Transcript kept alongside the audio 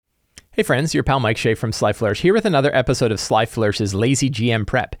Hey friends, your pal Mike Shea from Sly Flourish here with another episode of Sly Flourish's Lazy GM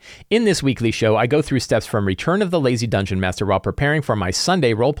Prep. In this weekly show, I go through steps from Return of the Lazy Dungeon Master while preparing for my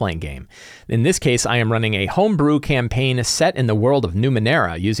Sunday role-playing game. In this case, I am running a homebrew campaign set in the world of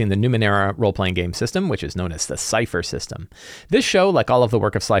Numenera using the Numenera role-playing game system, which is known as the Cypher system. This show, like all of the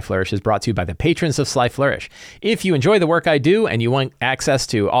work of Sly Flourish, is brought to you by the patrons of Sly Flourish. If you enjoy the work I do and you want access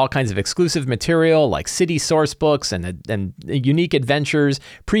to all kinds of exclusive material like city source books and unique adventures,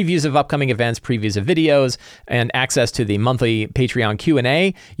 previews of upcoming events, previews of videos, and access to the monthly Patreon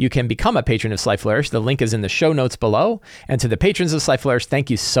Q&A, you can become a patron of Sly Flourish. The link is in the show notes below. And to the patrons of Sly Flourish, thank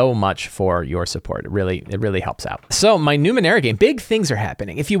you so much for your support. It really helps out. So my Numenera game, big things are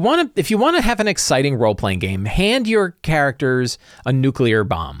happening. If you want to have an exciting role-playing game, hand your characters a nuclear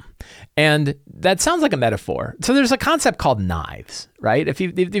bomb. And that sounds like a metaphor. So there's a concept called knives, right? If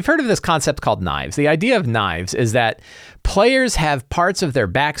you've heard of this concept called knives, the idea of knives is that players have parts of their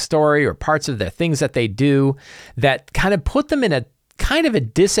backstory or parts of the things that they do that kind of put them in a kind of a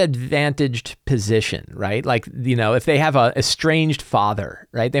disadvantaged position, right? Like, you know, if they have a estranged father,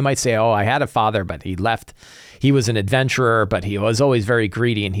 right? They might say, oh, I had a father, but he left. He was an adventurer, but he was always very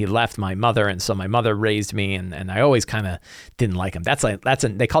greedy and he left my mother. And so my mother raised me and I always kind of didn't like him.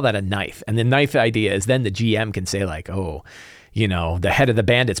 They call that a knife. And the knife idea is then the GM can say like, oh, you know, the head of the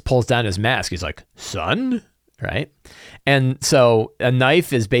bandits pulls down his mask. He's like, son, right? And so a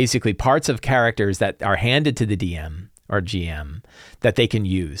knife is basically parts of characters that are handed to the DM or GM that they can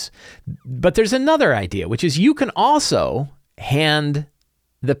use. But there's another idea, which is you can also hand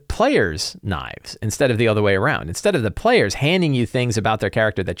the players knives instead of the other way around. Instead of the players handing you things about their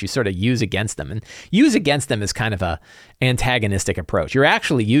character that you sort of use against them. And use against them is kind of a antagonistic approach. You're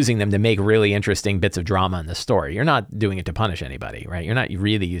actually using them to make really interesting bits of drama in the story. You're not doing it to punish anybody, right? You're not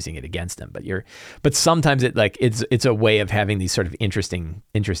really using it against them, but sometimes it's a way of having these sort of interesting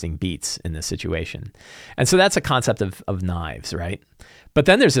beats in this situation. And so that's a concept of knives, right? But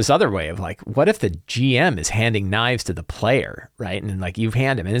then there's this other way of like, what if the GM is handing knives to the player, right? And like you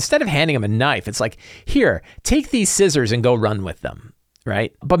hand him, and instead of handing him a knife, it's like, here, take these scissors and go run with them,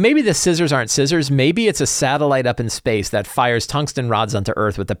 right? But maybe the scissors aren't scissors. Maybe it's a satellite up in space that fires tungsten rods onto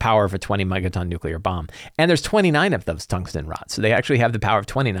Earth with the power of a 20 megaton nuclear bomb. And there's 29 of those tungsten rods. So they actually have the power of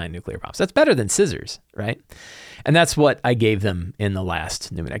 29 nuclear bombs. That's better than scissors, right? And that's what I gave them in the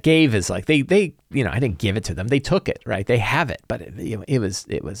last Numenera. Gave is like, they you know, I didn't give it to them. They took it, right? They have it, but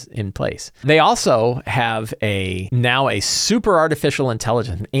it was in place. They also have now a super artificial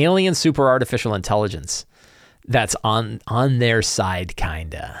intelligence, an alien super artificial intelligence that's on their side,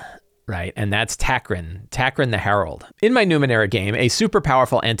 kinda. Right, and that's Takrin the Herald. In my Numenera game, a super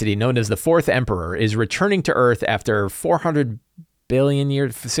powerful entity known as the Fourth Emperor is returning to Earth after 400 billion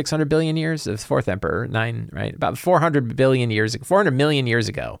years, 600 billion years of Fourth Emperor, 9, right? About 400 million years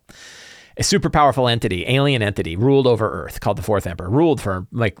ago. A super powerful entity, alien entity, ruled over Earth called the Fourth Emperor, ruled for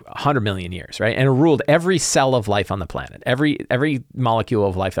like 100 million years, right? And it ruled every cell of life on the planet. Every molecule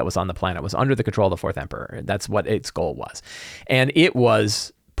of life that was on the planet was under the control of the Fourth Emperor. That's what its goal was. And it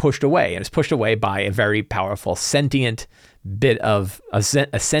was pushed away. And it's pushed away by a very powerful sentient bit of a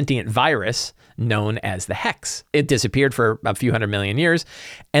sentient virus known as the Hex. It disappeared for a few 100 million years.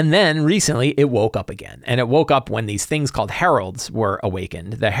 And then recently it woke up again. And it woke up when these things called heralds were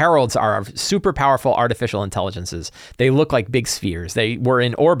awakened. The heralds are super powerful artificial intelligences. They look like big spheres. They were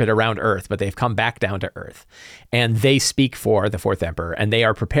in orbit around Earth, but they've come back down to Earth. And they speak for the Fourth Emperor. And they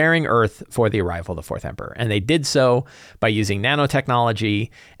are preparing Earth for the arrival of the Fourth Emperor. And they did so by using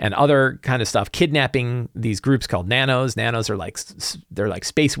nanotechnology and other kind of stuff, kidnapping these groups called nanos. Nanos are they're like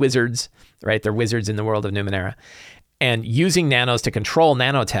space wizards, right? They're wizards in the world of Numenera. And using nanos to control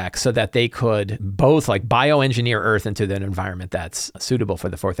nanotech so that they could both like bioengineer Earth into an environment that's suitable for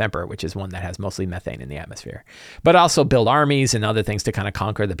the Fourth Emperor, which is one that has mostly methane in the atmosphere, but also build armies and other things to kind of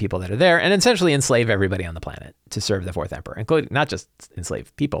conquer the people that are there and essentially enslave everybody on the planet to serve the Fourth Emperor, including not just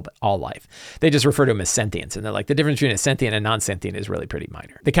enslave people, but all life. They just refer to them as sentients. And they're like, the difference between a sentient and non-sentient is really pretty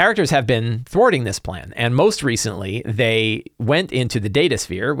minor. The characters have been thwarting this plan. And most recently, they went into the data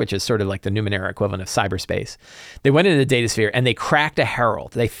sphere, which is sort of like the Numenera equivalent of cyberspace. They went into the data sphere and they cracked a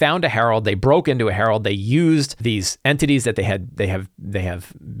herald. They found a herald. They broke into a herald. They used these entities that they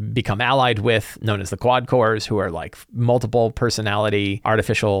have become allied with, known as the quad cores, who are like multiple personality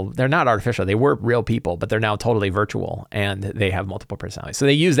artificial. They're not artificial. They were real people, but they're now totally virtual and they have multiple personalities. So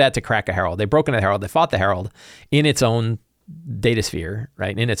they used that to crack a herald. They broke into the herald. They fought the herald in its own data sphere,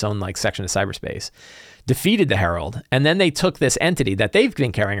 right? In its own like section of cyberspace. Defeated the Herald, and then they took this entity that they've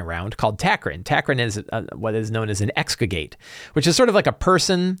been carrying around called Takrin. Takrin is what is known as an excogate, which is sort of like a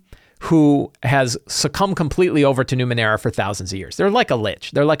person who has succumbed completely over to Numenera for thousands of years. They're like a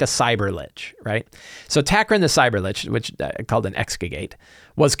lich. They're like a cyber lich, right? So Takrin the cyber lich, which called an excagate,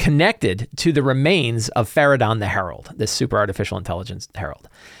 was connected to the remains of Faradon the Herald, this super artificial intelligence herald.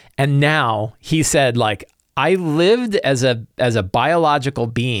 And now he said, like, I lived as a biological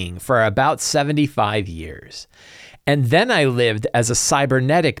being for about 75 years. And then I lived as a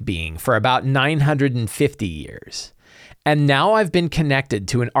cybernetic being for about 950 years. And now I've been connected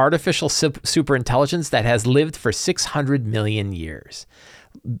to an artificial superintelligence that has lived for 600 million years.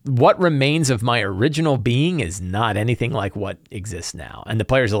 What remains of my original being is not anything like what exists now. And the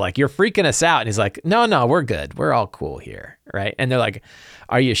players are like, you're freaking us out. And he's like, no, we're good. We're all cool here, right? And they're like,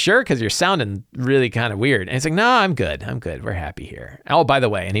 are you sure? Because you're sounding really kind of weird. And he's like, no, I'm good. We're happy here. Oh, by the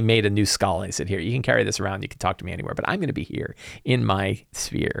way, and he made a new skull. And he said, here, you can carry this around. You can talk to me anywhere, but I'm going to be here in my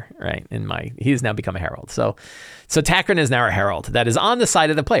sphere, right? He has now become a herald. So Takrin is now a herald that is on the side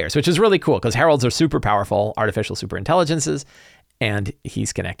of the players, which is really cool because heralds are super powerful artificial superintelligences. And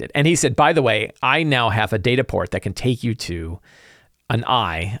he's connected. And he said, by the way, I now have a data port that can take you to an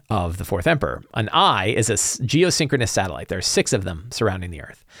eye of the Fourth Emperor. An eye is a geosynchronous satellite. There are 6 of them surrounding the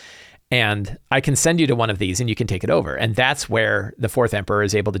Earth. And I can send you to one of these and you can take it over. And that's where the Fourth Emperor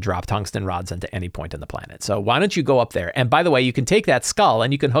is able to drop tungsten rods into any point on the planet. So why don't you go up there? And by the way, you can take that skull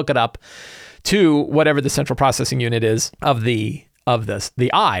and you can hook it up to whatever the central processing unit is of the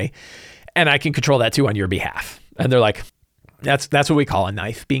eye. And I can control that too on your behalf. And they're like, that's what we call a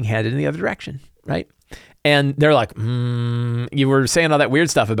knife being handed in the other direction, right? And they're like, you were saying all that weird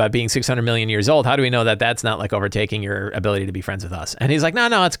stuff about being 600 million years old. How do we know that that's not like overtaking your ability to be friends with us? And he's like,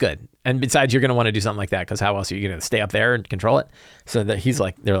 no, it's good. And besides, you're going to want to do something like that because how else are you going to stay up there and control it? So that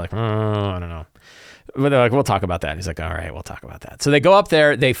they're like, I don't know. But they're like, we'll talk about that. He's like, all right, we'll talk about that. So they go up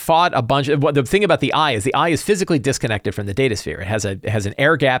there. They fought a bunch. The thing about the eye is physically disconnected from the data sphere. It has an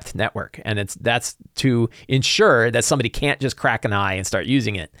air-gapped network, and that's to ensure that somebody can't just crack an eye and start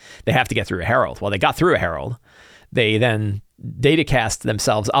using it. They have to get through a herald. Well, they got through a herald. They then data cast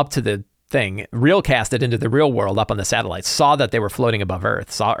themselves up to the thing, real cast it into the real world up on the satellites, saw that they were floating above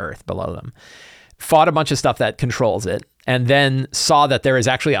Earth, saw Earth below them, fought a bunch of stuff that controls it, and then saw that there is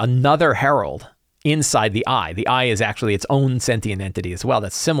actually another herald inside the eye. The eye is actually its own sentient entity as well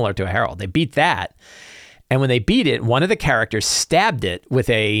that's similar to a herald. They beat that. And when they beat it, one of the characters stabbed it with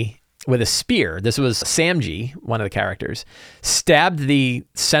a spear. This was Samji, one of the characters, stabbed the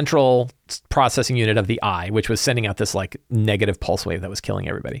central processing unit of the eye, which was sending out this like negative pulse wave that was killing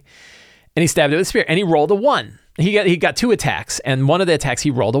everybody. And he stabbed it with a spear and he rolled a 1. He got 2 attacks, and one of the attacks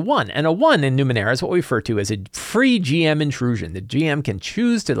he rolled a 1. And a 1 in Numenera is what we refer to as a free GM intrusion. The GM can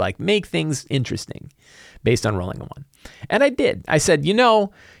choose to like make things interesting based on rolling a 1. And I did. I said,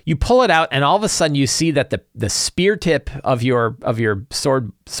 you pull it out, and all of a sudden you see that the spear tip of your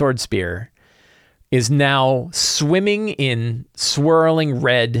sword spear is now swimming in swirling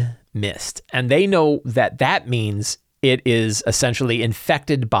red mist, and they know that means it is essentially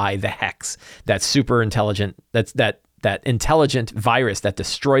infected by the hex, that super intelligent, that intelligent virus that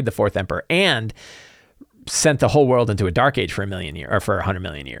destroyed the Fourth Emperor and sent the whole world into a dark age for 100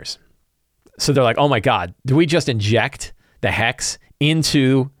 million years. So they're like, oh my God, do we just inject the hex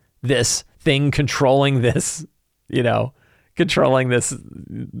into this thing controlling this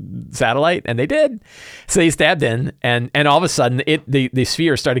satellite? And they did. So he stabbed in, and all of a sudden the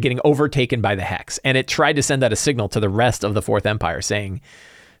sphere started getting overtaken by the hex, and it tried to send out a signal to the rest of the Fourth Empire saying,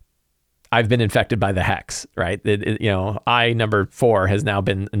 I've been infected by the hex, right? Eye number 4 has now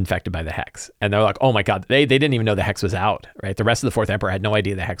been infected by the hex. And they're like, oh my God, they didn't even know the hex was out, right? The rest of the Fourth Emperor had no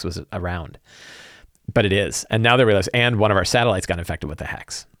idea the hex was around, but it is. And now they realize, and one of our satellites got infected with the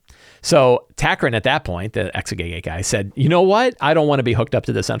hex. So Takrin at that point, the Exegate guy, said, you know what? I don't want to be hooked up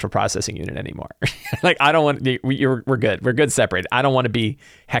to the central processing unit anymore. Like, I don't want, we're good. We're good separated. I don't want to be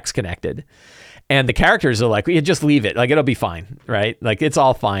hex connected. And the characters are like, just leave it. Like, it'll be fine, right? Like, it's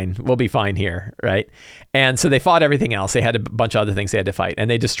all fine. We'll be fine here, right? And so they fought everything else. They had a bunch of other things they had to fight,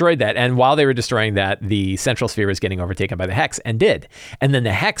 and they destroyed that. And while they were destroying that, the central sphere was getting overtaken by the hex, and did. And then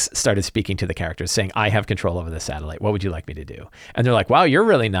the hex started speaking to the characters, saying, I have control over the satellite. What would you like me to do? And they're like, wow, you're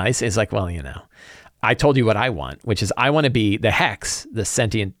really nice. It's like, well, I told you what I want, which is I want to be the hex, this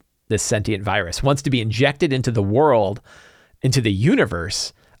sentient virus, wants to be injected into the world, into the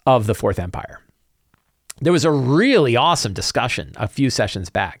universe of the Fourth Empire. There was a really awesome discussion a few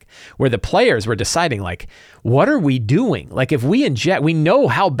sessions back where the players were deciding, like, what are we doing? Like, if we inject, we know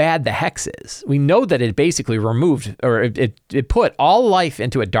how bad the hex is. We know that it basically removed, or it put all life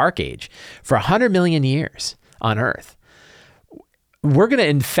into a dark age for 100 million years on Earth. we're going to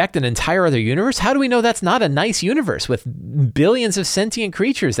infect an entire other universe? How do we know that's not a nice universe with billions of sentient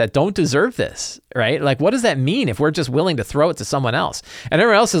creatures that don't deserve this, right? Like, what does that mean if we're just willing to throw it to someone else? And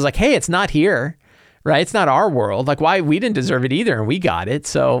everyone else is like, hey, it's not here, right? It's not our world. Like, why? We didn't deserve it either, and we got it.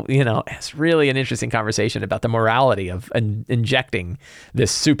 So, it's really an interesting conversation about the morality of injecting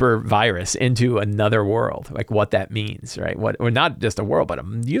this super virus into another world, like what that means, right? Or not just a world, but a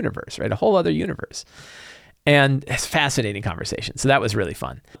universe, right? A whole other universe. And it's a fascinating conversation. So that was really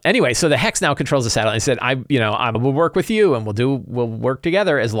fun. Anyway, so the Hex now controls the satellite. I said, I will work with you and we'll work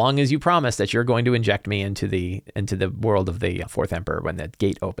together as long as you promise that you're going to inject me into the world of the Fourth Emperor when the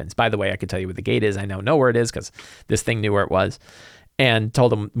gate opens. By the way, I can tell you where the gate is. I know where it is because this thing knew where it was, and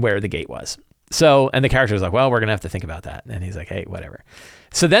told him where the gate was. So, and the character was like, well, we're going to have to think about that. And he's like, hey, whatever.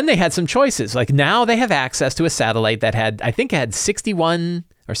 So then they had some choices. Like, now they have access to a satellite that had 61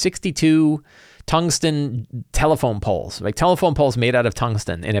 or 62 tungsten telephone poles, like telephone poles made out of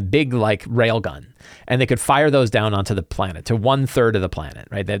tungsten in a big like rail gun. And they could fire those down onto the planet, to 1/3 of the planet,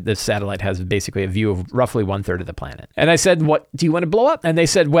 right? The satellite has basically a view of roughly 1/3 of the planet. And I said, what do you want to blow up? And they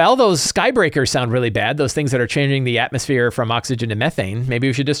said, well, those skybreakers sound really bad. Those things that are changing the atmosphere from oxygen to methane. Maybe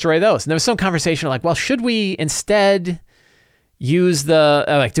we should destroy those. And there was some conversation like, well, should we instead use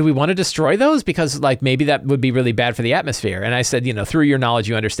do we want to destroy those? Because like maybe that would be really bad for the atmosphere. And I said, through your knowledge,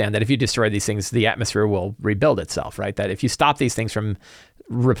 you understand that if you destroy these things, the atmosphere will rebuild itself, right? That if you stop these things from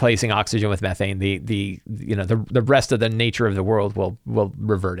replacing oxygen with methane, the rest of the nature of the world will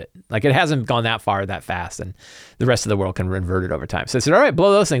revert it. Like, it hasn't gone that far that fast, and the rest of the world can revert it over time. So I said, all right,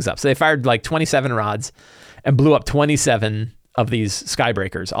 blow those things up. So they fired like 27 rods and blew up 27 of these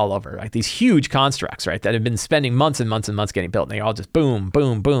skybreakers all over, like these huge constructs, right, that have been spending months and months and months getting built. And they all just boom,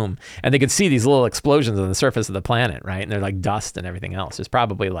 boom, boom. And they could see these little explosions on the surface of the planet, right? And they're like dust and everything else. There's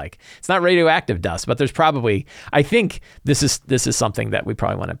probably it's not radioactive dust, but there's probably, I think this is something that we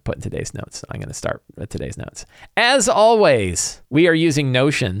probably want to put in today's notes. So I'm going to start with today's notes. As always, we are using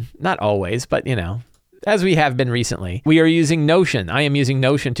Notion, not always, but as we have been recently, we are using Notion. I am using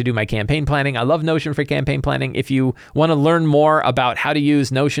Notion to do my campaign planning. I love Notion for campaign planning. If you want to learn more about how to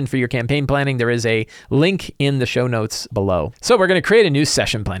use Notion for your campaign planning, there is a link in the show notes below. So we're going to create a new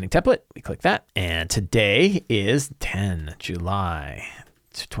session planning template. We click that. And today is 10 July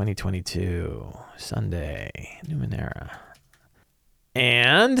 2022, Sunday, Numenera.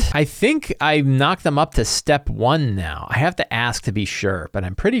 And I think I knocked them up to step 1 now. I have to ask to be sure, but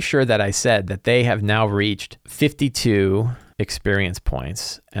I'm pretty sure that I said that they have now reached 52 experience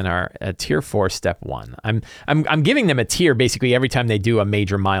points and are at tier 4, step 1. I'm giving them a tier basically every time they do a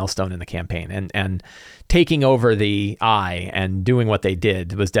major milestone in the campaign, and taking over the eye and doing what they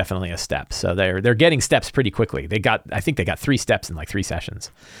did was definitely a step. So they're getting steps pretty quickly. I think they got 3 steps in like 3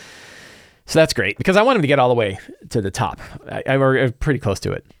 sessions. So that's great, because I want him to get all the way to the top. We're pretty close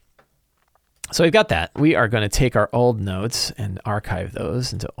to it. So we've got that. We are going to take our old notes and archive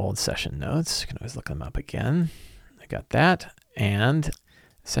those into old session notes. You can always look them up again. I got that. And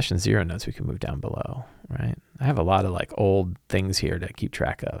session 0 notes we can move down below, right? I have a lot of like old things here to keep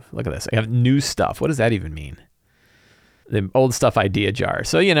track of. Look at this. I have new stuff. What does that even mean? The old stuff idea jar.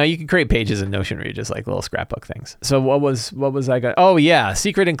 So, you can create pages in Notion where you just like little scrapbook things. So what was I got? Oh yeah,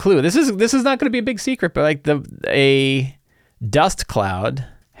 secret and clue. This is not going to be a big secret, but like a dust cloud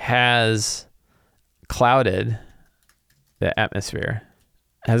has clouded the atmosphere,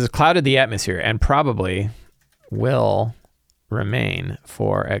 and probably will remain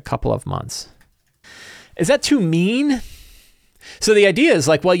for a couple of months. Is that too mean? So the idea is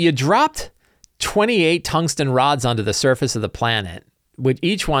like, well, you dropped 28 tungsten rods onto the surface of the planet, which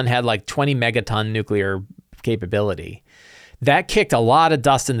each one had like 20 megaton nuclear capability. That kicked a lot of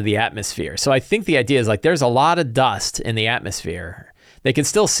dust into the atmosphere. So I think the idea is like, there's a lot of dust in the atmosphere. They can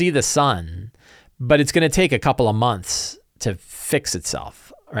still see the sun, but it's going to take a couple of months to fix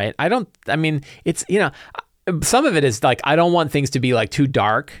itself, right? It's, some of it is like, I don't want things to be like too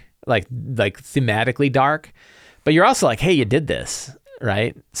dark, like thematically dark, but you're also like, hey, you did this.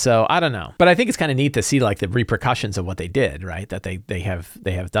 Right. So I don't know, but I think it's kind of neat to see like the repercussions of what they did, right? That they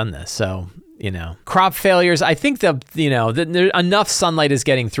have done this. So, crop failures, I think enough sunlight is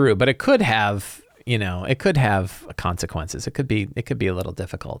getting through, but it could have consequences. It could be a little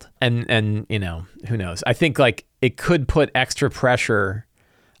difficult, and who knows? I think like it could put extra pressure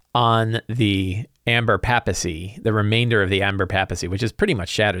on the amber papacy, the remainder of the amber papacy, which is pretty much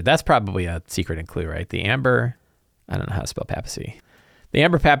shattered. That's probably a secret and clue, right? The amber, I don't know how to spell papacy. The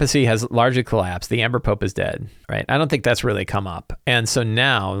Amber Papacy has largely collapsed. The Amber Pope is dead, right? I don't think that's really come up. And so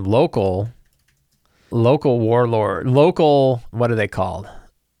now local warlord, what are they called?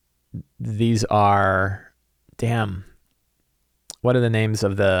 These are, What are the names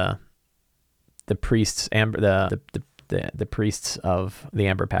of the priests, the priests of the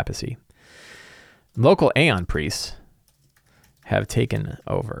Amber Papacy? Local Aeon priests have taken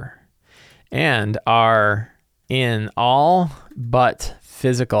over and are in all but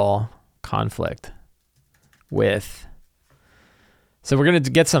physical conflict with. So we're going to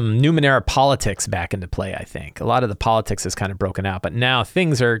get some Numenera politics back into play, I think. A lot of the politics is kind of broken out, but now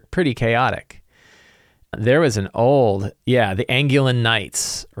things are pretty chaotic. There was an old, the Angulan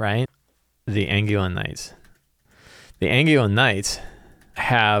Knights, right? The Angulan Knights. The Angulan Knights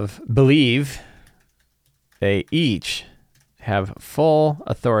they each have full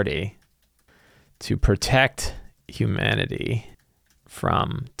authority to protect humanity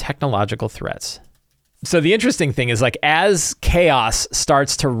from technological threats. So the interesting thing is, like, as chaos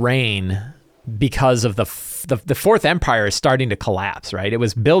starts to reign because of the Fourth Empire is starting to collapse, right? It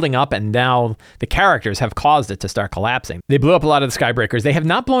was building up, and now the characters have caused it to start collapsing. They blew up a lot of the Skybreakers. They have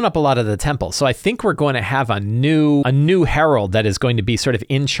not blown up a lot of the temples. So I think we're going to have a new herald that is going to be sort of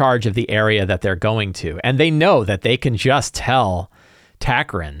in charge of the area that they're going to. And they know that they can just tell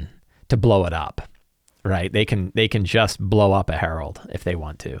Takrin to blow it up, right? They can just blow up a herald if they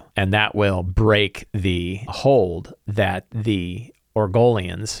want to. And that will break the hold that the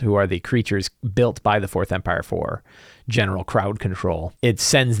Orgolians, who are the creatures built by the Fourth Empire for general crowd control, it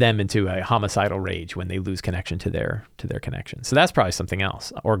sends them into a homicidal rage when they lose connection to their connection. So that's probably something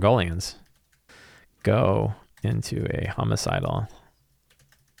else. Orgolians go into a homicidal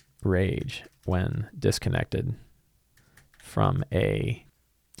rage when disconnected from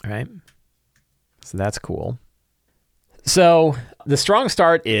right? So that's cool. So the strong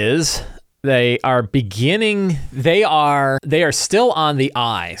start is they are still on the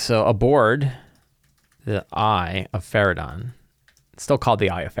Eye. So aboard the Eye of Faradon. It's still called the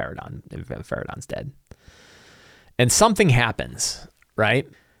Eye of Faradon. Faradon's dead. And something happens, right?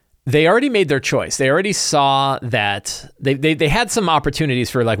 They already made their choice. They already saw that they had some opportunities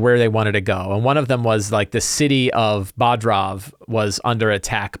for like where they wanted to go. And one of them was like the city of Bodrov was under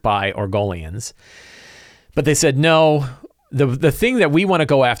attack by Orgolians. But they said, no, the thing that we want to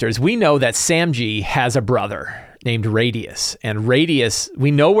go after is we know that Samji has a brother named Radius. And Radius,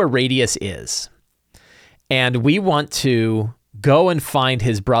 we know where Radius is. And we want to go and find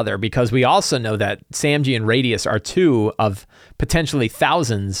his brother because we also know that Samji and Radius are two of potentially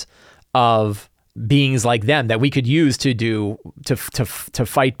thousands of beings like them that we could use to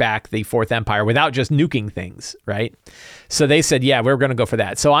fight back the Fourth Empire without just nuking things, right? So they said, yeah, we're going to go for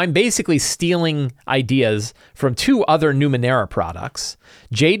that. So I'm basically stealing ideas from two other Numenera products,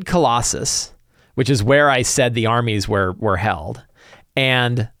 Jade Colossus, which is where I said the armies were held,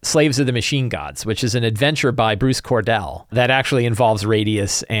 and Slaves of the Machine Gods, which is an adventure by Bruce Cordell that actually involves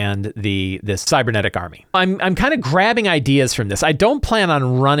Radius and this cybernetic army. I'm kind of grabbing ideas from this. I don't plan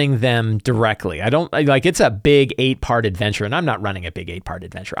on running them directly. It's a big 8-part adventure, and I'm not running a big 8-part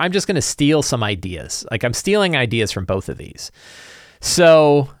adventure. I'm just going to steal some ideas. Like, I'm stealing ideas from both of these.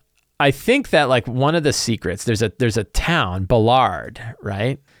 So I think that like one of the secrets, there's a town, Ballard,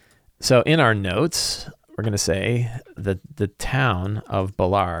 right? So in our notes, we're going to say the town of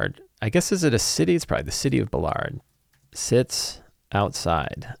Ballard, I guess, is it a city? It's probably the city of Ballard, sits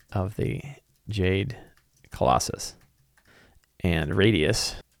outside of the Jade Colossus. And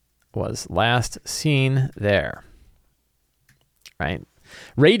Radius was last seen there, right?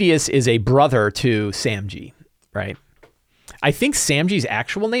 Radius is a brother to Samji, right? I think Samji's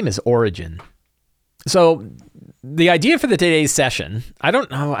actual name is Origin. So the idea for today's session, I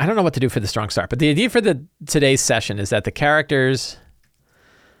don't know what to do for the strong start, but the idea for today's session is that the characters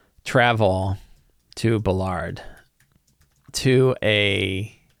travel to Ballard, to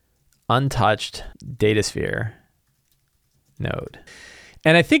a untouched datasphere node.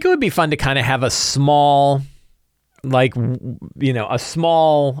 And I think it would be fun to kind of have a small, a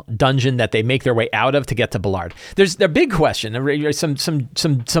small dungeon that they make their way out of to get to Ballard. There's a big question,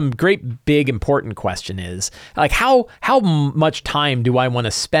 some great big important question is like how much time do I want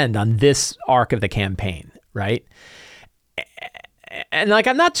to spend on this arc of the campaign, right? And like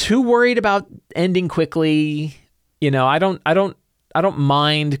I'm not too worried about ending quickly. I don't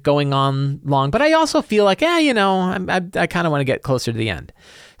mind going on long, but I also feel like I kind of want to get closer to the end.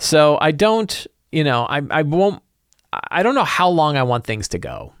 So I don't, I don't know how long I want things to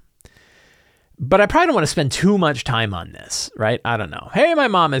go, but I probably don't want to spend too much time on this, right? I don't know. Hey, my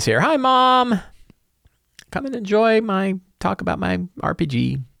mom is here. Hi, Mom. Come and enjoy talk about my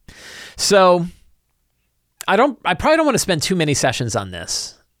RPG. So I probably don't want to spend too many sessions on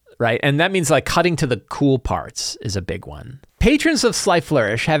this, right? And that means like cutting to the cool parts is a big one. Patrons of Sly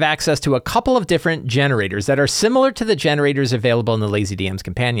Flourish have access to a couple of different generators that are similar to the generators available in the Lazy DM's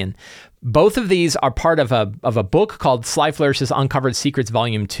Companion. Both of these are part of a book called Sly Flourish's Uncovered Secrets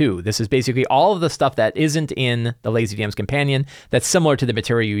Volume 2. This is basically all of the stuff that isn't in the Lazy DM's Companion that's similar to the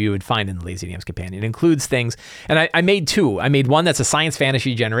material you would find in the Lazy DM's Companion. It includes things, and I made two. I made one that's a science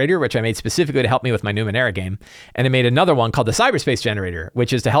fantasy generator, which I made specifically to help me with my Numenera game, and I made another one called the Cyberspace Generator,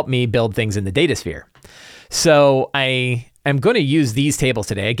 which is to help me build things in the datasphere. So I'm going to use these tables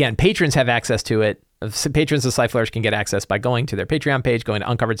today. Again, patrons have access to it. Patrons of Sly Flourish can get access by going to their Patreon page, going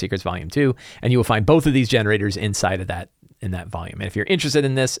to Uncovered Secrets Volume 2, and you will find both of these generators inside of that in that volume. And if you're interested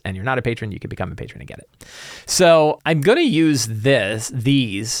in this and you're not a patron, you can become a patron and get it. So I'm going to use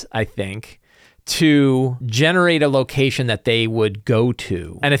these, I think, to generate a location that they would go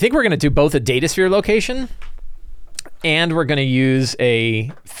to. And I think we're going to do both a datasphere location and we're going to use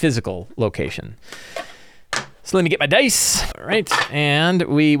a physical location. So let me get my dice. All right. And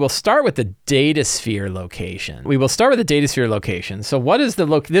we will start with the datasphere location. So what is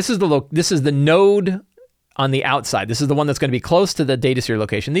this is the node on the outside. This is the one that's going to be close to the datasphere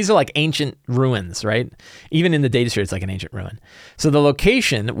location. These are like ancient ruins, right? Even in the datasphere, it's like an ancient ruin. So the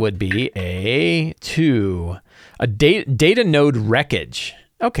location would be a data node wreckage.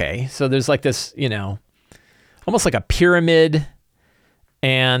 Okay. So there's like this, almost like a pyramid.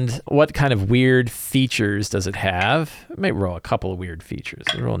 And what kind of weird features does it have? I might roll a couple of weird features.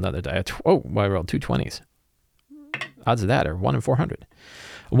 I'll roll another die. I rolled two 20s. Odds of that are 1 in 400.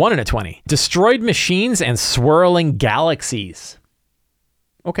 1 in a 20. Destroyed machines and swirling galaxies.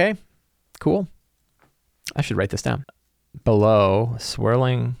 Okay, cool. I should write this down. Below,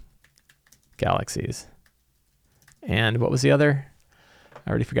 swirling galaxies. And what was the other? I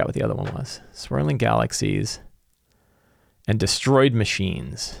already forgot what the other one was. Swirling galaxies and destroyed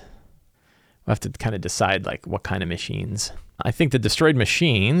machines. We'll have to kind of decide like what kind of machines. I think the destroyed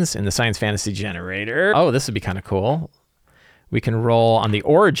machines in the science fantasy generator. Oh, this would be kind of cool. We can roll on the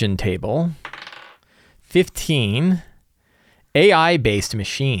origin table 15 AI-based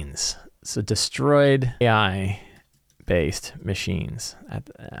machines. So destroyed AI-based machines. I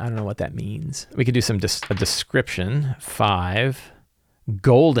don't know what that means. We could do a description. 5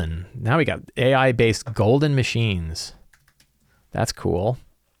 golden. Now we got AI-based golden machines. That's cool,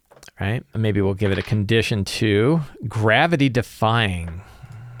 right? Maybe we'll give it a condition 2. Gravity-defying,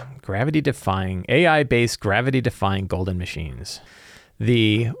 AI-based gravity-defying golden machines.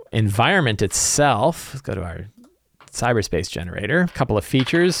 The environment itself, let's go to our cyberspace generator. A couple of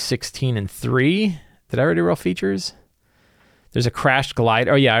features, 16 and 3. Did I already roll features? There's a crashed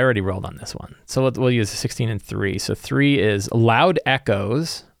glider. Oh yeah, I already rolled on this one. So we'll use 16 and 3. So 3 is loud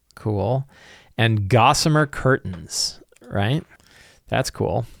echoes, cool, and gossamer curtains, right? That's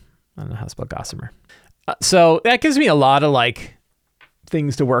cool. I don't know how to spell gossamer. So that gives me a lot of like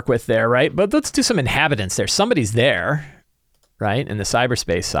things to work with there, right? But let's do some inhabitants there. Somebody's there, right? In the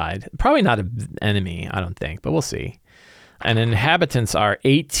cyberspace side. Probably not an enemy, I don't think, but we'll see. And inhabitants are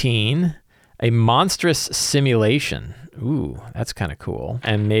 18, a monstrous simulation. Ooh, that's kind of cool.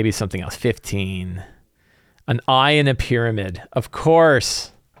 And maybe something else. 15, an eye in a pyramid. Of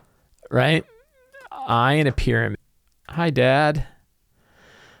course, right? Eye in a pyramid. Hi, Dad.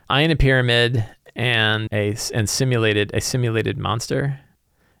 Eye in a pyramid and a simulated monster.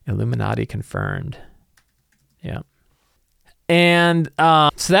 Illuminati confirmed. Yeah. And so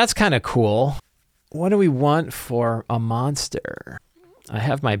that's kind of cool. What do we want for a monster? I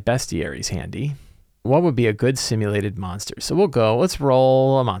have my bestiaries handy. What would be a good simulated monster? So let's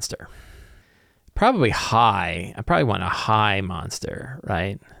roll a monster. Probably high. I probably want a high monster,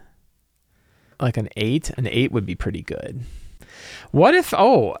 right? Like an 8. An 8 would be pretty good. What if,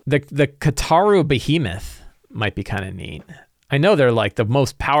 the Kataru Behemoth might be kind of neat. I know they're like the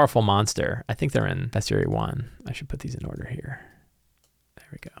most powerful monster. I think they're in Bestiary 1. I should put these in order here. There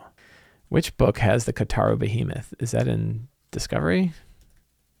we go. Which book has the Kataru Behemoth? Is that in Discovery?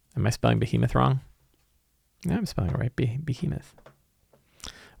 Am I spelling Behemoth wrong? No, I'm spelling it right. Behemoth.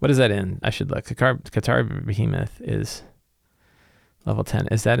 What is that in? I should look. Kataru Behemoth is level 10.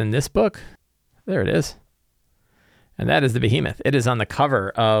 Is that in this book? There it is. And that is the Behemoth. It is on the cover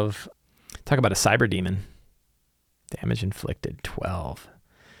of, talk about a cyber demon. Damage inflicted, 12.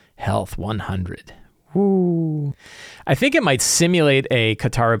 Health, 100. Woo. I think it might simulate a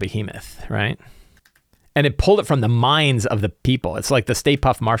Kataru Behemoth, right? And it pulled it from the minds of the people. It's like the Stay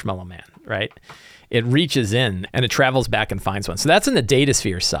Puft Marshmallow Man, right? It reaches in and it travels back and finds one. So that's in the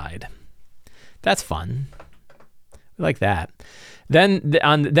datasphere side. That's fun. We like that. Then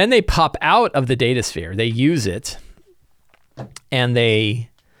they pop out of the datasphere. They use it. And they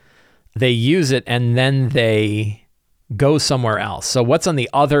use it, and then they go somewhere else. So what's on the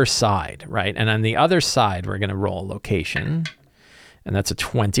other side, right? And on the other side, we're going to roll location. And that's a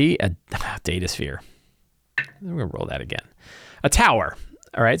 20, a data sphere. We're going to roll that again. A tower.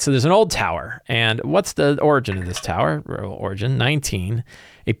 All right, so there's an old tower. And what's the origin of this tower? Origin, 19.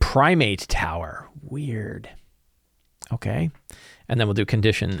 A primate tower. Weird. Okay. And then we'll do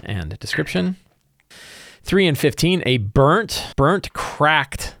condition and description. 3 and 15, a burnt,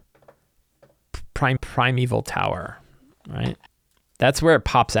 cracked primeval tower, right? That's where it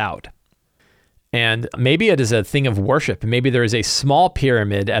pops out. And maybe it is a thing of worship. Maybe there is a small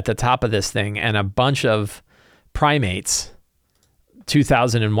pyramid at the top of this thing and a bunch of primates,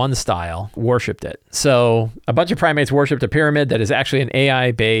 2001 style, worshipped it. So a bunch of primates worshipped a pyramid that is actually an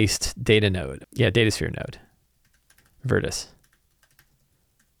AI-based data node. Yeah, data sphere node. Vertus.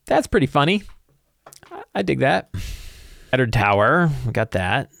 That's pretty funny. I dig that. Shattered tower. We got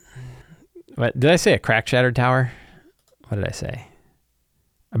that. What did I say? A cracked shattered tower? What did I say?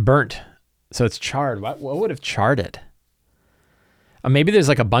 A burnt. So it's charred. What would have charred it? Maybe there's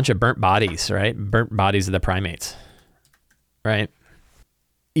like a bunch of burnt bodies, right? Burnt bodies of the primates, right?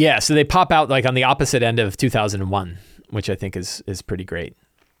 Yeah, so they pop out like on the opposite end of 2001, which I think is pretty great.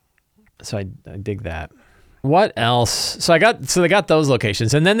 So I dig that. What else? So they got those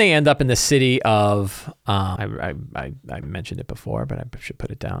locations, and then they end up in the city of I mentioned it before, but I should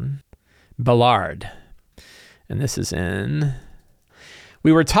put it down. Ballard. And this is in...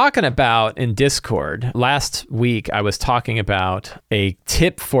 We were talking about in Discord last week. I was talking about a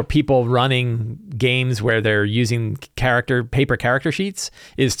tip for people running games where they're using paper character sheets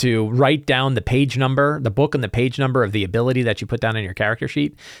is to write down the page number, the book and the page number of the ability that you put down in your character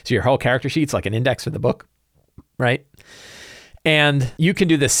sheet. So your whole character sheet's like an index for the book, right? And you can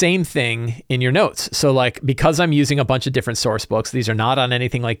do the same thing in your notes. So like, because I'm using a bunch of different source books, these are not on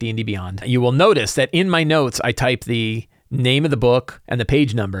anything like D&D Beyond. You will notice that in my notes, I type the name of the book and the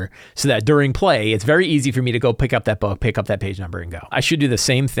page number so that during play, it's very easy for me to go pick up that book, pick up that page number and go. I should do the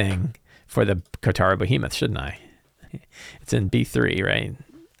same thing for the Kotara Behemoth, shouldn't I? It's in B3, right?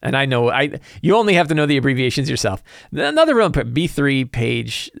 And I know you only have to know the abbreviations yourself. Another real B3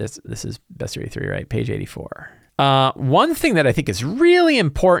 page, this is Best 83, right? Page 84. One thing that I think is really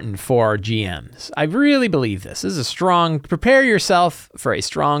important for GMs, I really believe this is a strong, prepare yourself for a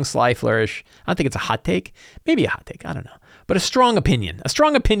strong Sly Flourish. I don't think it's a hot take, maybe a hot take, I don't know, but a strong opinion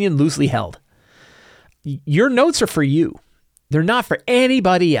loosely held. Your notes are for you. They're not for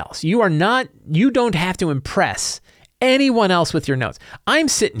anybody else. You don't have to impress anyone else with your notes. I'm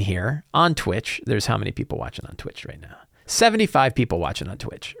sitting here on Twitch. There's how many people watching on Twitch right now? 75 people watching on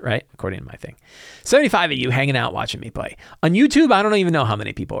Twitch, right? According to my thing. 75 of you hanging out watching me play. On YouTube, I don't even know how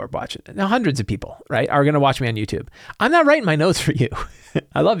many people are watching. Now, hundreds of people, right, are going to watch me on YouTube. I'm not writing my notes for you.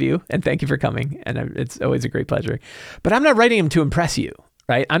 I love you, and thank you for coming, and it's always a great pleasure. But I'm not writing them to impress you,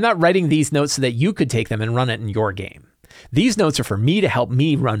 right? I'm not writing these notes so that you could take them and run it in your game. These notes are for me to help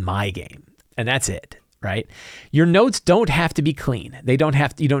me run my game, and that's it. Right? Your notes don't have to be clean. You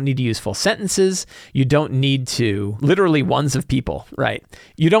don't need to use full sentences. You don't need to literally ones of people, right?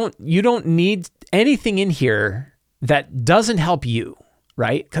 You don't need anything in here that doesn't help you,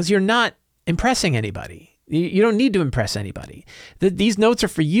 right? Because you're not impressing anybody. You don't need to impress anybody. These notes are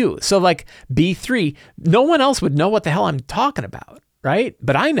for you. So like B3, no one else would know what the hell I'm talking about. Right?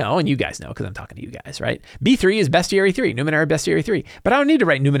 But I know, and you guys know because I'm talking to you guys, right? B3 is Bestiary 3, Numenera Bestiary 3. But I don't need to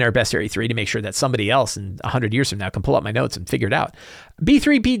write Numenera Bestiary 3 to make sure that somebody else in 100 years from now can pull up my notes and figure it out.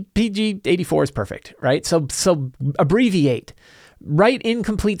 B3 PG 84 is perfect, right? So abbreviate, write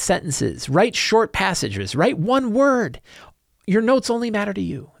incomplete sentences, write short passages, write one word. Your notes only matter to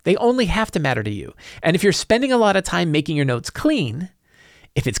you. They only have to matter to you. And if you're spending a lot of time making your notes clean,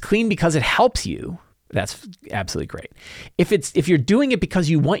 if it's clean because it helps you, that's absolutely great. If you're doing it because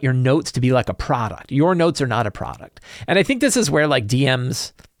you want your notes to be like a product, your notes are not a product. And I think this is where like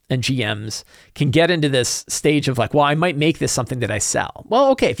DMs and GMs can get into this stage of like, well, I might make this something that I sell. Well,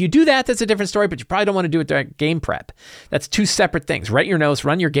 okay, if you do that, that's a different story, but you probably don't want to do it during game prep. That's two separate things. Write your notes,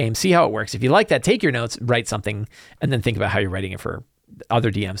 run your game, see how it works. If you like that, take your notes, write something, and then think about how you're writing it for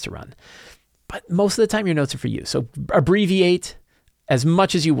other DMs to run. But most of the time, your notes are for you. So abbreviate as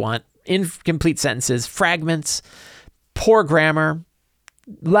much as you want. Incomplete sentences, fragments, poor grammar,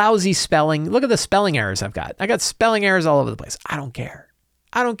 lousy spelling. Look at the spelling errors I've got. I got spelling errors all over the place. I don't care.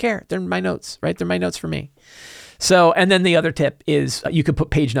 They're my notes, right? They're my notes for me. So, and then the other tip is you could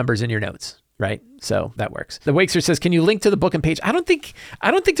put page numbers in your notes, right? So that works. The Wakester says, can you link to the book and page? I don't think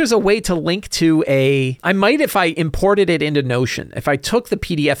there's a way to link to I might if I imported it into Notion. If I took the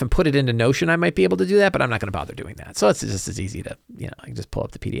PDF and put it into Notion, I might be able to do that, but I'm not going to bother doing that. So it's just as easy to, I can just pull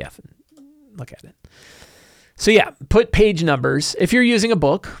up the PDF and look at it. So yeah, put page numbers. If you're using a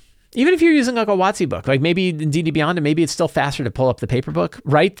book, even if you're using like a WotC book, like maybe in D&D Beyond, and maybe it's still faster to pull up the paper book,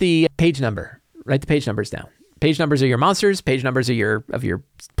 write the page number. Write the page numbers down. Page numbers are your monsters. Page numbers are your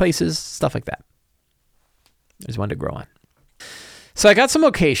places, stuff like that. There's one to grow on. So I got some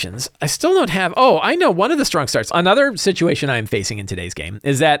locations. I still don't have, I know one of the strong starts. Another situation I am facing in today's game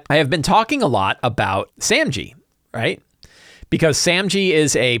is that I have been talking a lot about Samji, right? Because Samji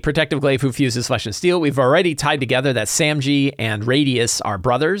is a protective glaive who fuses flesh and steel. We've already tied together that Samji and Radius are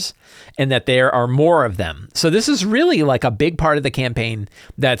brothers and that there are more of them. So this is really like a big part of the campaign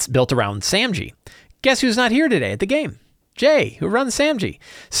that's built around Samji. Guess who's not here today at the game? Jay, who runs Samji.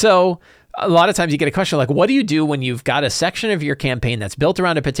 So a lot of times you get a question like, what do you do when you've got a section of your campaign that's built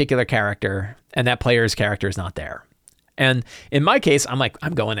around a particular character and that player's character is not there? And in my case, I'm like,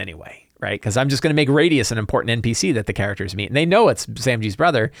 I'm going anyway, right? Because I'm just going to make Radius an important NPC that the characters meet. And they know it's Samji's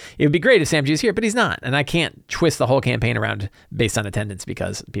brother. It would be great if Samji's here, but he's not. And I can't twist the whole campaign around based on attendance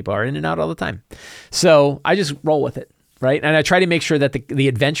because people are in and out all the time. So I just roll with it, right? And I try to make sure that the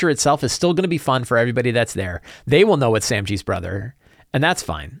adventure itself is still going to be fun for everybody that's there. They will know it's Samji's brother, and that's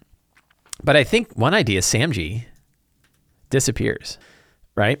fine. But I think one idea is Samji disappears,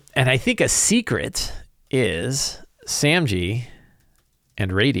 right? And I think a secret is Samji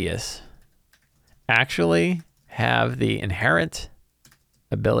and Radius actually have the inherent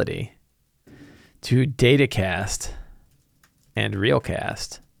ability to datacast and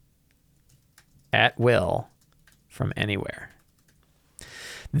realcast at will from anywhere.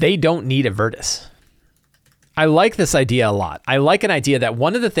 They don't need a Virtus. I like this idea a lot. I like an idea that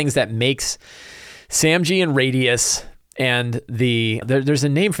one of the things that makes Samji and Radius and there's a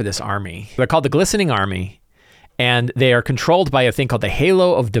name for this army. They're called the Glistening Army, and they are controlled by a thing called the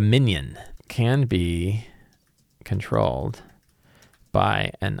Halo of Dominion. Can be controlled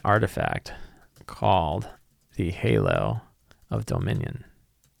by an artifact called the Halo of Dominion.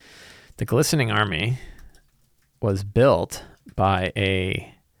 The Glistening Army was built by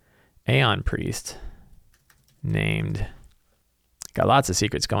a Aeon priest named, got lots of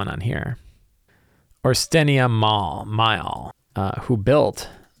secrets going on here, Orstenia Mile, who built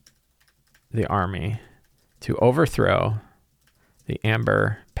the army to overthrow the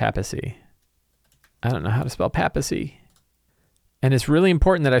Amber Papacy. I don't know how to spell papacy. And it's really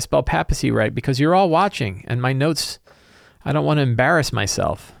important that I spell papacy right because you're all watching and my notes, I don't want to embarrass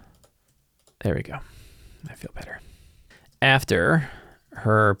myself. There we go. I feel better. After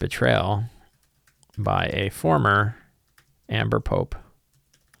her betrayal by a former Amber Pope,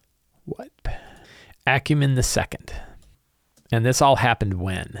 Acumen II. And this all happened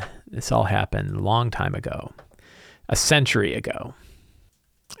when? This all happened a long time ago. A century ago.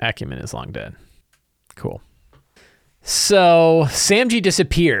 Acumen is long dead. Cool. So Samji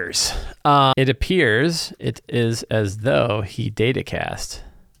disappears. It appears it is as though he datacast,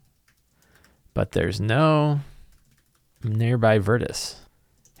 but there's no nearby Virtus.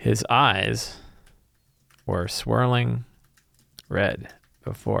 His eyes were swirling red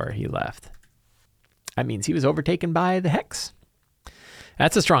before he left. That means he was overtaken by the Hex.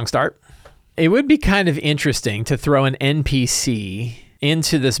 That's a strong start. It would be kind of interesting to throw an NPC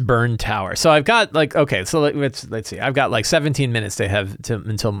into this burned tower. So I've got let's see. I've got like 17 minutes to have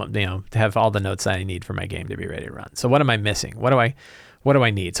to have all the notes that I need for my game to be ready to run. So what am I missing? What do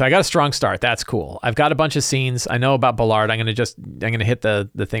I need? So I got a strong start. That's cool. I've got a bunch of scenes. I know about Ballard. I'm gonna hit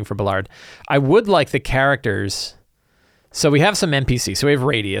the thing for Ballard. I would like the characters. So we have some NPC. So we have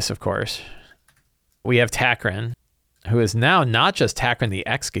Radius, of course. We have Takran, who is now not just Takran the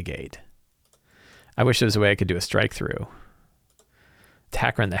Excagate. I wish there was a way I could do a strike through.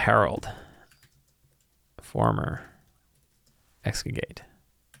 Takran the Herald, former Excagate,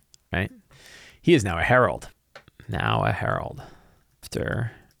 right? He is now a Herald. Now a Herald.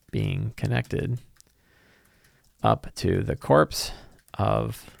 After being connected up to the corpse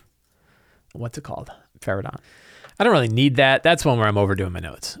of, what's it called? Feridon. I don't really need that. That's one where I'm overdoing my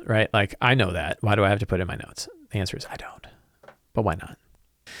notes, right? Like, I know that. Why do I have to put it in my notes? The answer is I don't. But why not?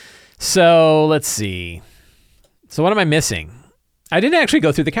 So let's see. So what am I missing? I didn't actually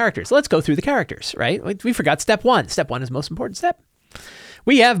go through the characters. Let's go through the characters, right? We forgot step one. Step one is the most important step.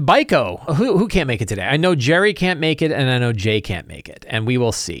 We have Baiko, who can't make it today. I know Jerry can't make it, and I know Jay can't make it, and we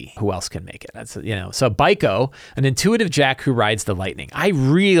will see who else can make it. That's So Baiko, an intuitive jack who rides the lightning. I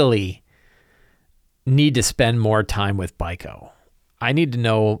really need to spend more time with Baiko. I need to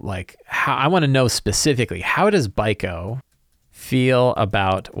know how. I want to know specifically, how does Baiko feel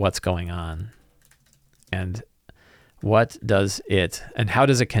about what's going on, and what does it, and how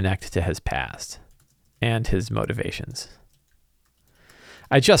does it connect to his past and his motivations?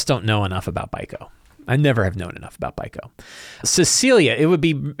 I just don't know enough about Baiko. I never have known enough about Baiko. Cecilia, it would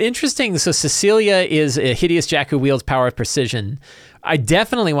be interesting. So Cecilia is a hideous Jack who wields power with precision. I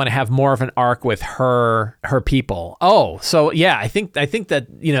definitely want to have more of an arc with her people. Oh, so yeah, I think that,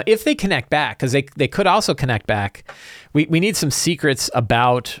 if they connect back, because they could also connect back, we need some secrets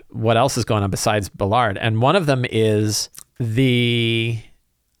about what else is going on besides Ballard. And one of them is the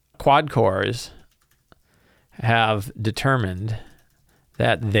quad cores have determined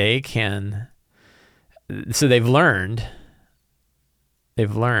that they can, so they've learned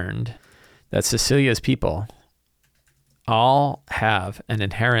that Cecilia's people all have an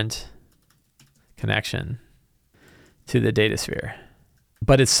inherent connection to the data sphere,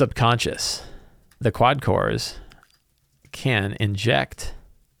 but it's subconscious. The quad cores can inject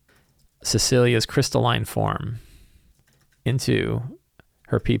Cecilia's crystalline form into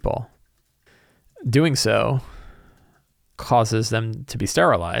her people. Doing so causes them to be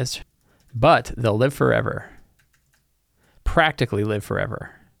sterilized, but they'll live forever. Practically live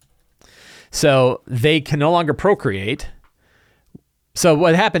forever. So they can no longer procreate. So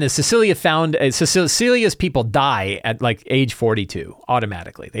what happened is Cecilia's people die at like age 42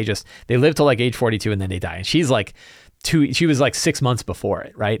 automatically. They live till like age 42 and then they die. And she's like she was like 6 months before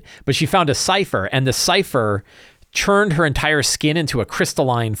it, right? But she found a cipher, and the cipher churned her entire skin into a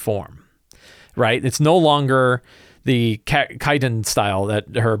crystalline form, right? It's no longer the chitin style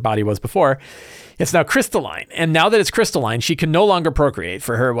that her body was before. It's now crystalline. And now that it's crystalline, she can no longer procreate.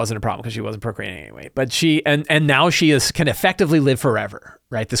 For her, it wasn't a problem because she wasn't procreating anyway. But now she can effectively live forever,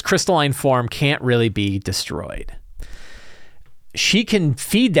 right? This crystalline form can't really be destroyed. She can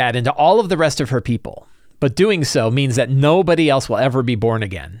feed that into all of the rest of her people. But doing so means that nobody else will ever be born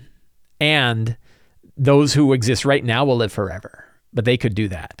again. And those who exist right now will live forever. But they could do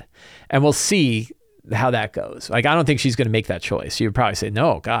that. And we'll see how that goes. Like, I don't think she's going to make that choice. She would probably say,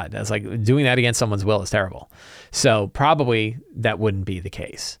 no, God, that's like doing that against someone's will is terrible. So probably that wouldn't be the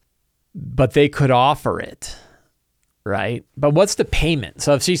case, but they could offer it, right? But what's the payment?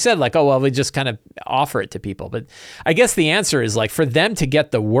 So if she said like, oh, well, we just kind of offer it to people, but I guess the answer is like for them to get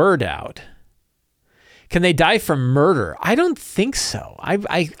the word out, can they die from murder? I don't think so.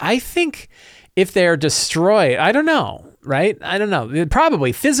 I think if they're destroyed, I don't know. Right? I don't know.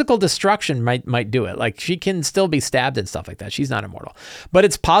 Probably physical destruction might do it. Like she can still be stabbed and stuff like that. She's not immortal. But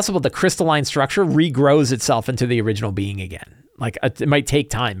it's possible the crystalline structure regrows itself into the original being again. Like it might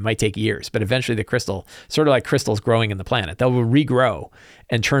take time, it might take years, but eventually the crystal, sort of like crystals growing in the planet, they'll regrow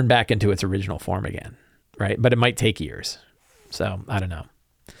and turn back into its original form again. Right? But it might take years. So I don't know.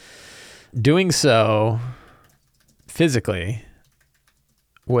 Doing so physically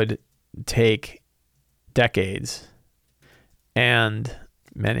would take decades. And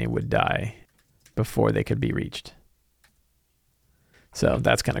many would die before they could be reached. So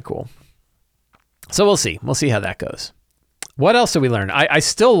that's kind of cool. So we'll see. We'll see how that goes. What else did we learn? I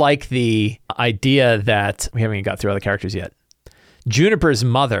still like the idea that we haven't even got through all the characters yet. Juniper's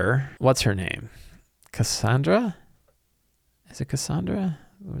mother, what's her name? Cassandra? Is it Cassandra?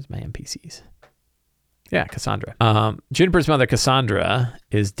 Where's my NPCs? Yeah, Cassandra. Juniper's mother, Cassandra,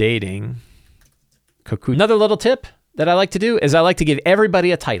 is dating Cuckoo. Another little tip that I like to do is I like to give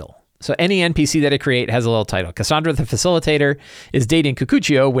everybody a title. So any NPC that I create has a little title. Cassandra the Facilitator is dating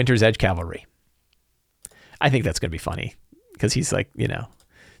Cucuccio, Winter's Edge Cavalry. I think that's going to be funny because he's like,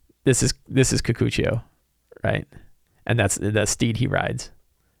 this is Cucuccio, right? And that's the steed he rides.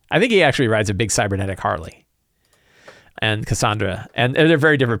 I think he actually rides a big cybernetic Harley. And Cassandra, and they're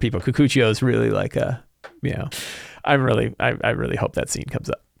very different people. Cucuccio is really like I really hope that scene comes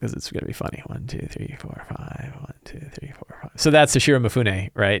up. Because it's going to be funny. 1, 2, 3, 4, 5. 1, 2, 3, 4, 5. So that's Toshiro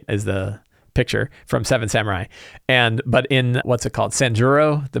Mifune, right? Is the picture from Seven Samurai. But in what's it called?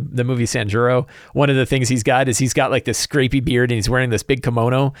 Sanjuro, the movie Sanjuro, one of the things he's got like this scrapey beard and he's wearing this big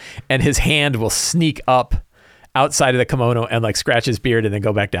kimono and his hand will sneak up outside of the kimono and like scratch his beard and then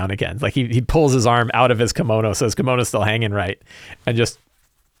go back down again. Like he pulls his arm out of his kimono so his kimono's still hanging right and just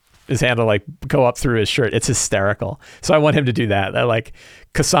his hand will like go up through his shirt. It's hysterical. So I want him to do that. Like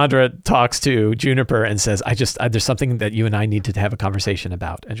Cassandra talks to Juniper and says, there's something that you and I need to have a conversation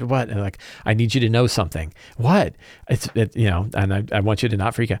about. And what? And like, I need you to know something. What? And I want you to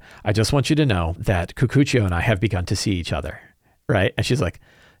not freak out. I just want you to know that Cucuccio and I have begun to see each other. Right. And she's like,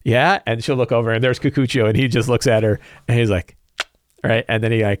 yeah. And she'll look over and there's Cucuccio and he just looks at her and he's like, right. And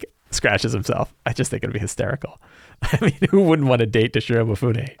then he like scratches himself. I just think it'd be hysterical. I mean, who wouldn't want to date Toshiro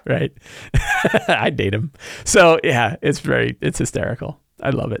Mifune, right? I'd date him. So yeah, it's hysterical. I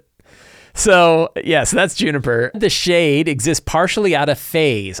love it. So that's Juniper. The Shade exists partially out of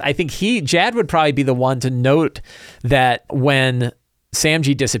phase. I think Jad would probably be the one to note that when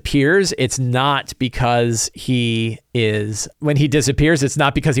Samji disappears, it's not because when he disappears, it's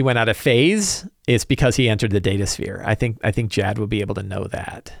not because he went out of phase. It's because he entered the data sphere. I think Jad will be able to know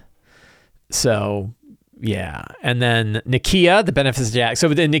that. So yeah. And then Nakia, the benefits of Jack. So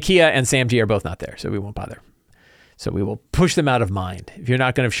the Nakia and Samji are both not there, so we won't bother. So we will push them out of mind. If you're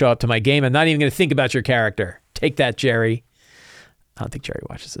not going to show up to my game, I'm not even going to think about your character. Take that, Jerry. I don't think Jerry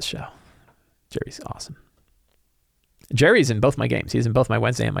watches this show. Jerry's awesome. Jerry's in both my games. He's in both my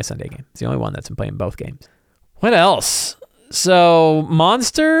Wednesday and my Sunday game. He's the only one that's been playing both games. What else? So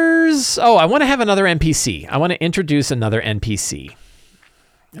monsters. Oh, I want to have another NPC. I want to introduce another NPC.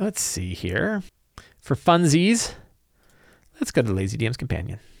 Let's see here. For funsies, let's go to Lazy DM's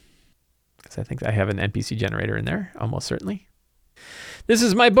Companion. Because I think I have an NPC generator in there, almost certainly. This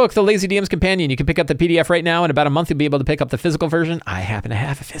is my book, The Lazy DM's Companion. You can pick up the PDF right now. In about a month, you'll be able to pick up the physical version. I happen to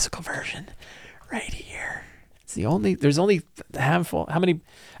have a physical version right here. There's only a handful. How many?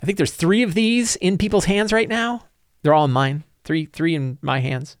 I think there's 3 of these in people's hands right now. They're all in mine. Three in my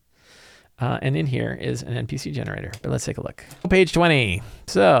hands. And in here is an NPC generator. But let's take a look. Page 20.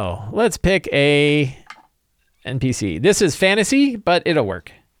 So let's pick a NPC. This is fantasy, but it'll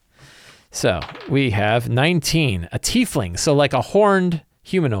work. So we have 19, a tiefling. So like a horned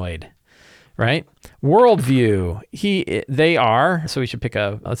humanoid, right? Worldview. They are, so we should pick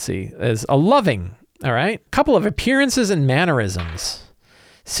as a loving. All right. Couple of appearances and mannerisms.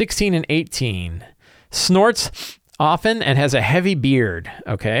 16 and 18. Snorts often and has a heavy beard.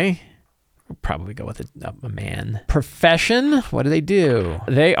 Okay. We'll probably go with a man. Profession. What do?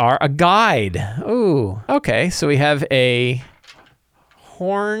 They are a guide. Ooh. Okay. So we have a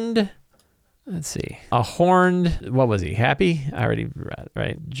horned. Let's see. A horned. What was he? Happy? I already read,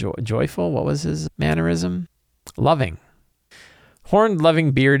 right? Joyful. What was his mannerism? Loving. Horned,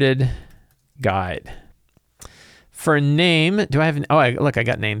 loving, bearded. Guide. For a name, do I have I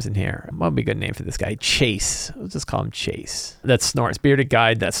got names in here. What would be a good name for this guy? Chase. Let's just call him Chase. That snorts. Bearded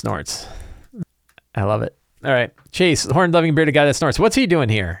guide that snorts. I love it. All right. Chase, horned, loving, bearded guy that snorts. What's he doing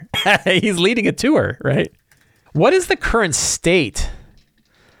here? He's leading a tour, right? What is the current state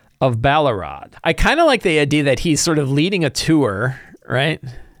of Ballarod? I kind of like the idea that he's sort of leading a tour, right?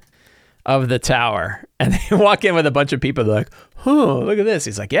 Of the tower. And they walk in with a bunch of people. They're like, oh, look at this.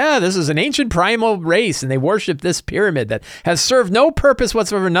 He's like, yeah, this is an ancient primal race. And they worship this pyramid that has served no purpose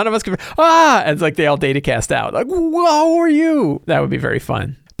whatsoever. None of us can. And it's like they all data cast out. Like, who are you? That would be very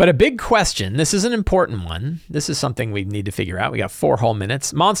fun. But a big question, this is an important one. This is something we need to figure out. We got 4 whole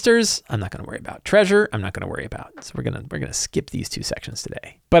minutes. Monsters, I'm not going to worry about. Treasure, I'm not going to worry about. So we're going to skip these 2 sections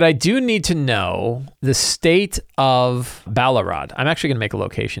today. But I do need to know the state of Ballarod. I'm actually going to make a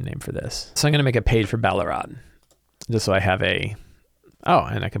location name for this. So I'm going to make a page for Ballarod. Just so I have and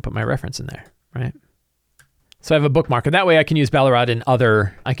I can put my reference in there, right? So I have a bookmark, and that way I can use Ballarod in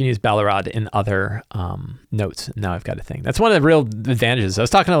other notes. Now I've got a thing. That's one of the real advantages. I was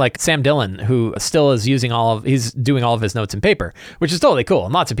talking to like Sam Dillon, who still is he's doing all of his notes in paper, which is totally cool.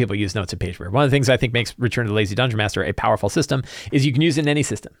 And lots of people use notes in paper. One of the things I think makes Return to the Lazy Dungeon Master a powerful system is you can use it in any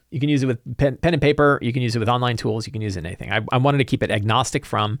system. You can use it with pen and paper. You can use it with online tools. You can use it in anything. I wanted to keep it agnostic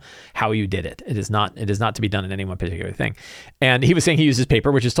from how you did it. It is not to be done in any one particular thing. And he was saying he uses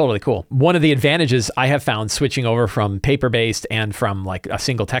paper, which is totally cool. One of the advantages I have found switching over from paper-based and from like a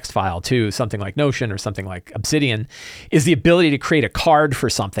single text file to something like Notion or something like Obsidian is the ability to create a card for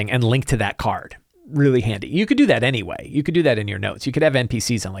something and link to that card. Really handy. You could do that anyway. You could do that in your notes. You could have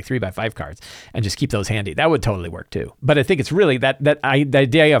NPCs on like 3x5 cards and just keep those handy. That would totally work too. But I think it's really the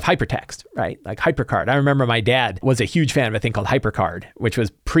idea of hypertext, right? Like HyperCard. I remember my dad was a huge fan of a thing called HyperCard, which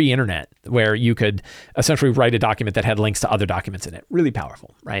was pre-internet, where you could essentially write a document that had links to other documents in it. Really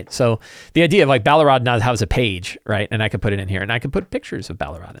powerful, right? So the idea of like Ballarod now has a page, right? And I could put it in here, and I could put pictures of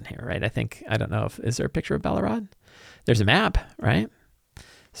Ballarod in here, right? I don't know is there a picture of Ballarod? There's a map, right?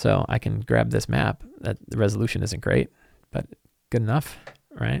 So I can grab this map. The resolution isn't great, but good enough,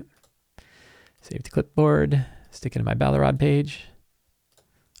 right? Save to clipboard, stick it in my Ballarod page,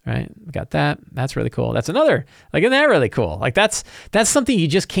 right? We got that. That's really cool. That's another, like, isn't that really cool? Like that's something you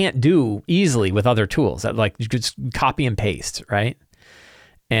just can't do easily with other tools that like you could just copy and paste, right?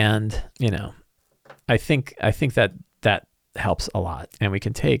 And, I think that helps a lot. And we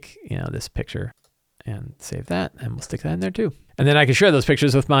can take, this picture and save that, and we'll stick that in there too. And then I can share those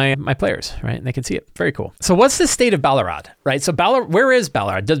pictures with my players, right? And they can see it. Very cool. So what's the state of Ballarod, right? So where is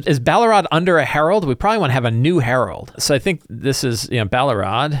Ballarod? Is Ballarod under a herald? We probably want to have a new herald. So I think this is,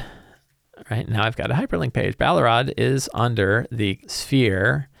 Ballarod, right? Now I've got a hyperlink page. Ballarod is under the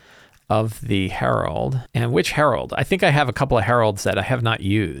sphere of the herald. And which herald? I think I have a couple of heralds that I have not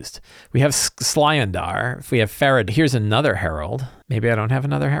used. We have Slyandar. If we have Farad, here's another herald. Maybe I don't have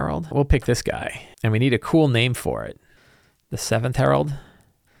another herald. We'll pick this guy. And we need a cool name for it. The 7th herald.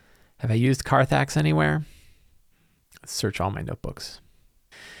 Have I used Carthax anywhere? Let's search all my notebooks.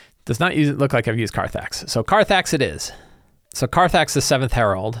 Does not look like I've used Carthax. So Carthax it is. So Carthax, the 7th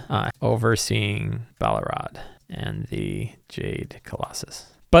herald, overseeing Balarad and the Jade Colossus.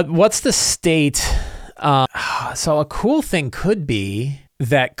 But what's the state? So a cool thing could be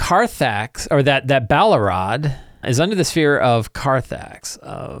that Carthax, or that Balarad is under the sphere of Carthax,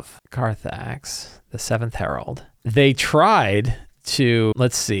 the 7th herald. They tried to,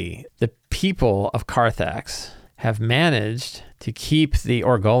 let's see, the people of Carthax have managed to keep the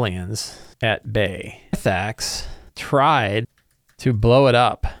Orgolians at bay. Carthax tried to blow it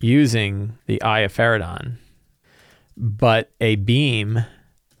up using the Eye of Faradon, but a beam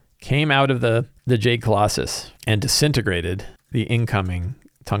came out of the Jade Colossus and disintegrated the incoming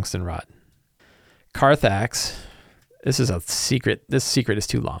tungsten rod. Carthax, this is a secret, this secret is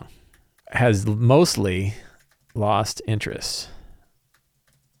too long, has mostly lost interest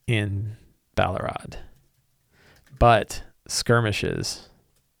in Balarad, but skirmishes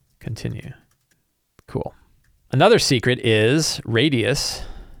continue. Cool. Another secret is Radius,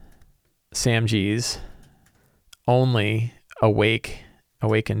 Samji's only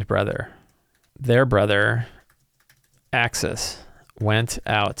awakened brother. Their brother, Axis, went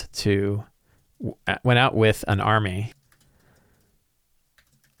out with an army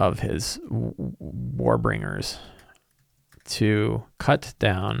of his warbringers to cut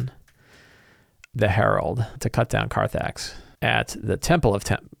down the herald, to cut down Carthax at the temple of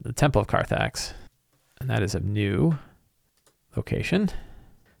Carthax, and that is a new location.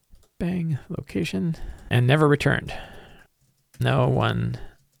 Bang, location, and never returned. No one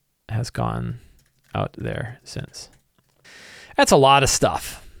has gone out there since. That's a lot of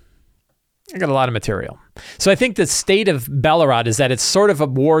stuff. I got a lot of material. So I think the state of Balarad is that it's sort of a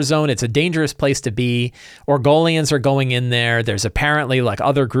war zone. It's a dangerous place to be. Orgolians are going in there. There's apparently like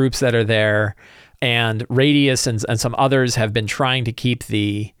other groups that are there. And Radius and some others have been trying to keep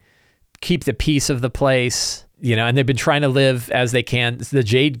the peace of the place, you know, and they've been trying to live as they can. The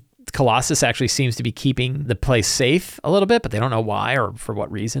Jade Colossus actually seems to be keeping the place safe a little bit, but they don't know why or for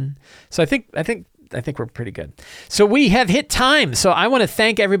what reason. So I think we're pretty good. So we have hit time. So I want to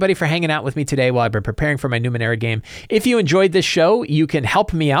thank everybody for hanging out with me today while I've been preparing for my Numenera game. If you enjoyed this show, you can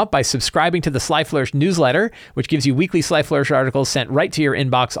help me out by subscribing to the Sly Flourish newsletter, which gives you weekly Sly Flourish articles sent right to your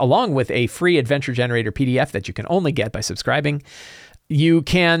inbox, along with a free adventure generator PDF that you can only get by subscribing. You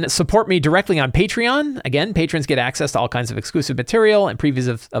can support me directly on Patreon. Again, patrons get access to all kinds of exclusive material and previews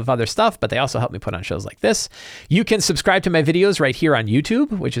of other stuff, but they also help me put on shows like this. You can subscribe to my videos right here on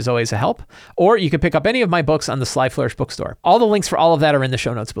YouTube, which is always a help, or you can pick up any of my books on the Sly Flourish bookstore. All the links for all of that are in the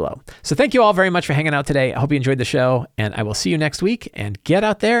show notes below. So thank you all very much for hanging out today. I hope you enjoyed the show, and I will see you next week, and get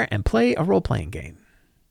out there and play a role-playing game.